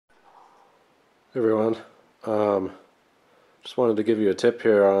Hey everyone, just wanted to give you a tip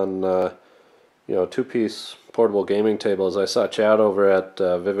here on two-piece portable gaming tables. I saw Chad over at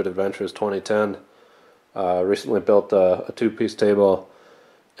Vivid Adventures 2010 recently built a two-piece table,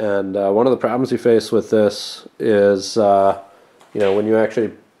 and one of the problems you face with this is when you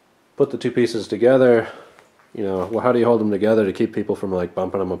actually put the two pieces together, well, how do you hold them together to keep people from like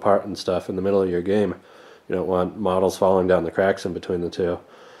bumping them apart and stuff in the middle of your game? You don't want models falling down the cracks in between the two.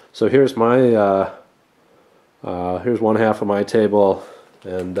 So here's my here's one half of my table,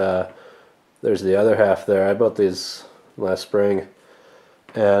 and there's the other half there. I built these last spring,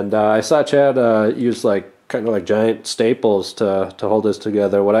 and I saw Chad use kind of like giant staples to hold this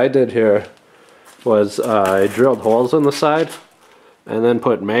together. What I did here was I drilled holes in the side, and then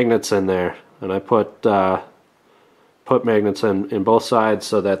put magnets in there, and I put magnets in both sides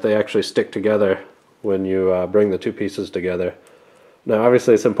so that they actually stick together when you bring the two pieces together. Now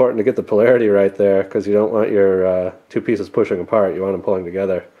obviously it's important to get the polarity right there, because you don't want your two pieces pushing apart, you want them pulling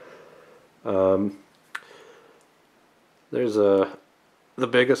together. There's the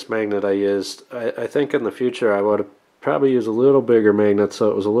biggest magnet I used. I think in the future I would probably use a little bigger magnet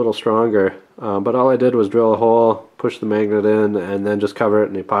so it was a little stronger, but all I did was drill a hole, push the magnet in, and then just cover it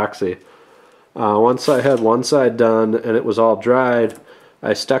in epoxy. Once I had one side done and it was all dried,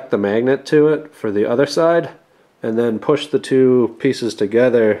 I stuck the magnet to it for the other side, and then pushed the two pieces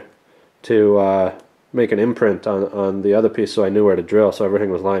together to make an imprint on the other piece so I knew where to drill, so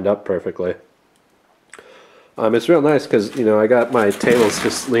everything was lined up perfectly. It's real nice because I got my tables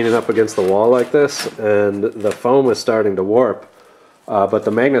just leaning up against the wall like this, and the foam is starting to warp, but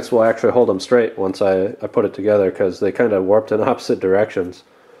the magnets will actually hold them straight once I put it together, because they kind of warped in opposite directions.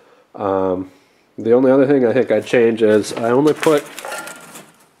 The only other thing I think I'd change is I only put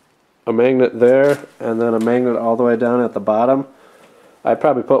a magnet there and then a magnet all the way down at the bottom. I'd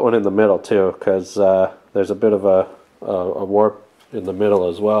probably put one in the middle too, because there's a bit of a warp in the middle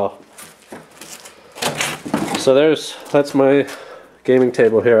as well. So that's my gaming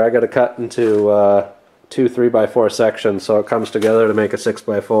table here. I got to cut into two 3x4 sections so it comes together to make a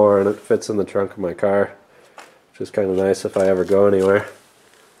 6x4, and it fits in the trunk of my car, which is kind of nice if I ever go anywhere.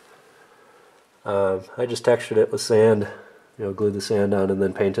 I just textured it with sand, glued the sand on and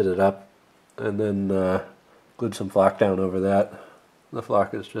then painted it up, and then glued some flock down over that. The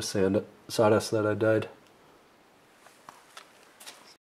flock is just sawdust that I dyed.